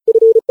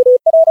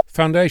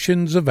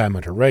Foundations of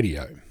Amateur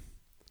Radio.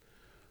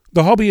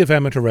 The hobby of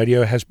amateur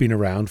radio has been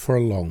around for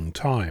a long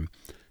time.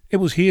 It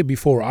was here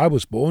before I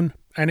was born,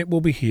 and it will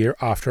be here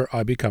after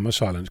I become a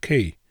silent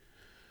key.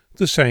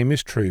 The same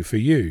is true for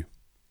you.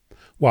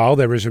 While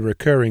there is a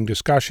recurring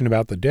discussion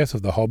about the death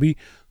of the hobby,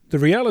 the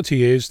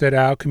reality is that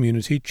our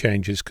community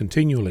changes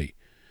continually.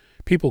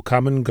 People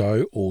come and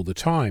go all the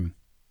time.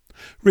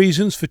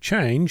 Reasons for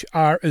change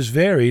are as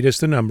varied as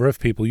the number of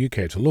people you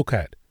care to look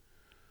at.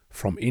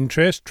 From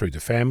interest through to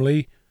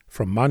family,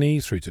 from money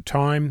through to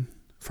time,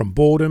 from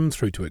boredom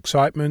through to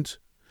excitement,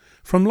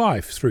 from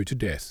life through to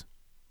death.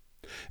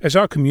 As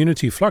our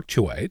community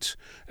fluctuates,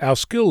 our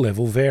skill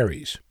level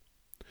varies.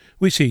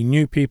 We see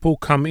new people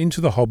come into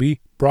the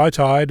hobby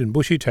bright-eyed and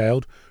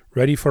bushy-tailed,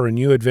 ready for a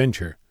new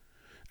adventure.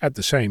 At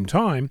the same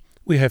time,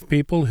 we have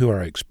people who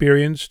are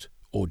experienced,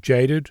 or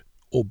jaded,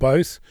 or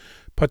both,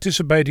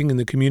 participating in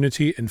the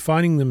community and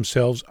finding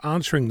themselves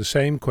answering the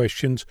same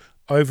questions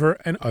over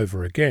and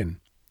over again.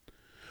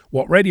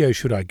 What radio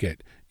should I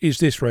get? Is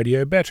this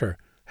radio better?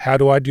 How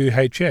do I do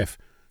HF?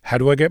 How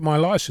do I get my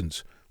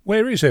license?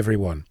 Where is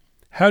everyone?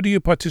 How do you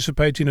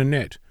participate in a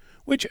net?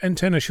 Which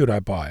antenna should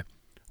I buy?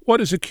 What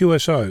is a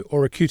QSO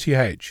or a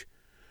QTH?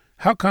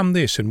 How come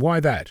this and why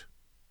that?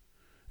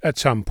 At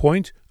some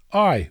point,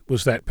 I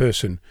was that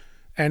person,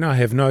 and I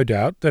have no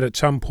doubt that at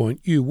some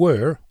point you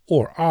were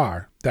or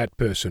are that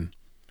person.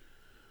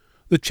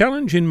 The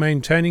challenge in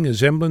maintaining a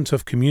semblance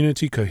of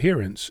community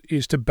coherence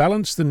is to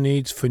balance the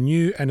needs for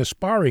new and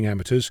aspiring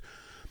amateurs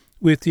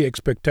with the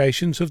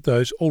expectations of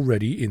those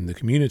already in the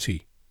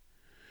community.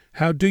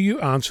 How do you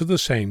answer the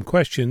same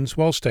questions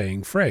while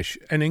staying fresh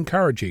and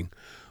encouraging,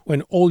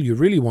 when all you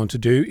really want to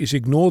do is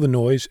ignore the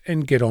noise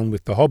and get on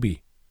with the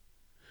hobby?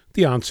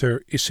 The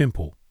answer is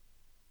simple.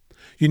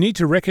 You need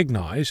to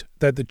recognize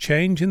that the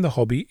change in the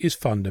hobby is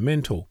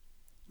fundamental.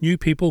 New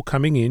people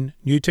coming in,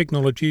 new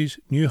technologies,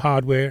 new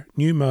hardware,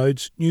 new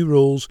modes, new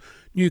rules,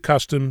 new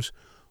customs,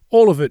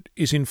 all of it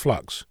is in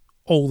flux,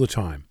 all the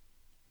time.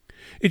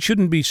 It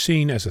shouldn't be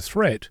seen as a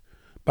threat,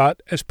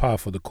 but as par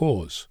for the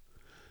cause.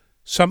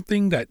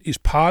 Something that is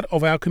part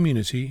of our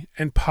community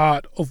and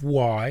part of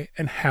why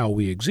and how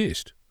we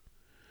exist.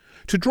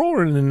 To draw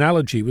an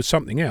analogy with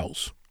something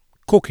else,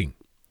 cooking.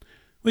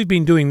 We've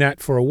been doing that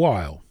for a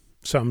while.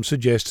 Some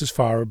suggest as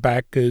far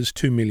back as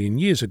 2 million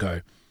years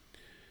ago.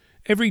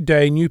 Every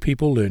day new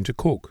people learn to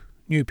cook.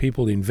 New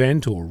people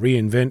invent or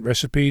reinvent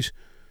recipes.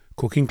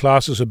 Cooking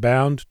classes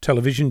abound,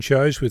 television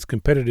shows with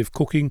competitive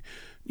cooking,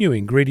 new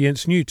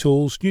ingredients, new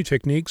tools, new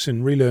techniques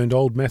and relearned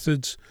old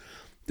methods.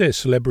 There's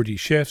celebrity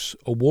chefs,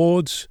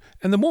 awards,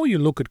 and the more you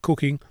look at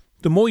cooking,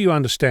 the more you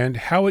understand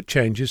how it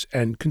changes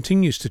and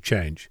continues to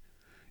change.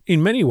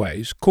 In many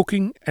ways,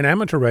 cooking and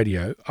amateur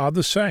radio are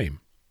the same.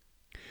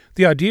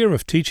 The idea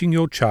of teaching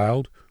your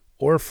child,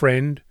 or a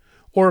friend,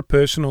 or a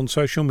person on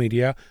social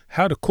media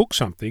how to cook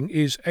something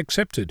is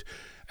accepted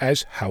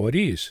as how it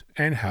is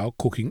and how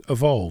cooking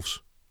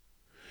evolves.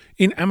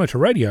 In amateur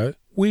radio,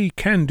 we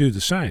can do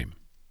the same.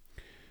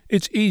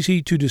 It's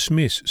easy to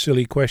dismiss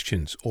silly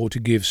questions or to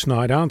give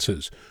snide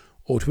answers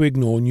or to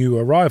ignore new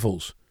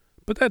arrivals,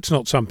 but that's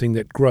not something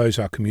that grows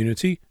our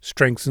community,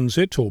 strengthens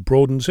it or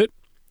broadens it.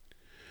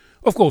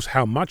 Of course,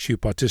 how much you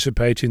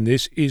participate in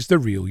this is the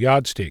real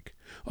yardstick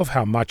of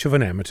how much of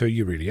an amateur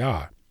you really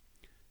are.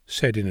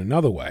 Said in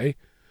another way,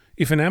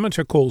 if an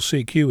amateur calls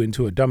CQ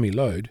into a dummy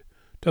load,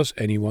 does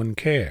anyone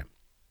care?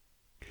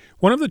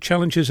 One of the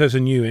challenges as a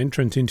new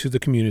entrant into the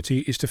community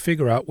is to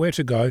figure out where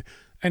to go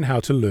and how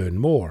to learn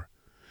more.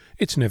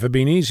 It's never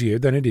been easier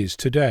than it is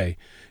today,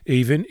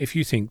 even if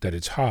you think that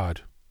it's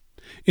hard.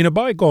 In a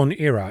bygone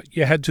era,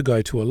 you had to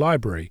go to a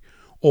library,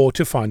 or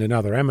to find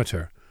another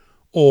amateur,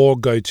 or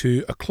go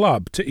to a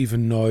club to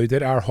even know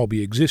that our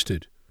hobby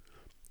existed.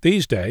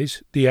 These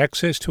days, the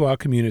access to our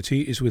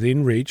community is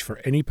within reach for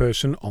any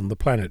person on the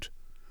planet.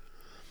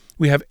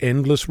 We have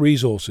endless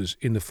resources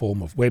in the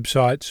form of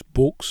websites,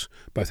 books,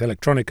 both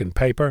electronic and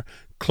paper,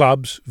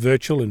 clubs,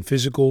 virtual and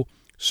physical,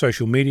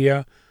 social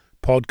media,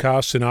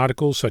 podcasts and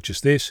articles such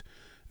as this,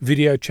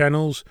 video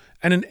channels,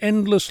 and an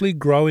endlessly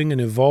growing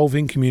and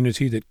evolving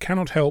community that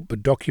cannot help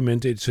but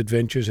document its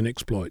adventures and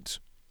exploits.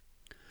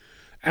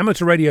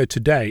 Amateur radio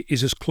today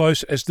is as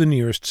close as the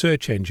nearest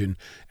search engine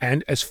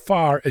and as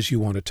far as you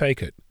want to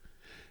take it.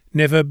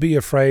 Never be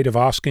afraid of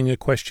asking a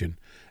question,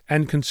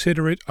 and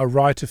consider it a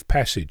rite of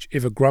passage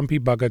if a grumpy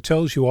bugger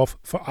tells you off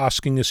for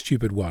asking a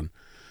stupid one.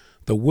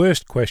 The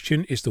worst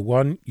question is the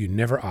one you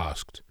never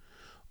asked.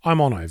 I'm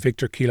Onno,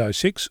 Victor Kilo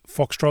 6,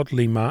 Foxtrot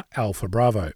Lima Alpha Bravo.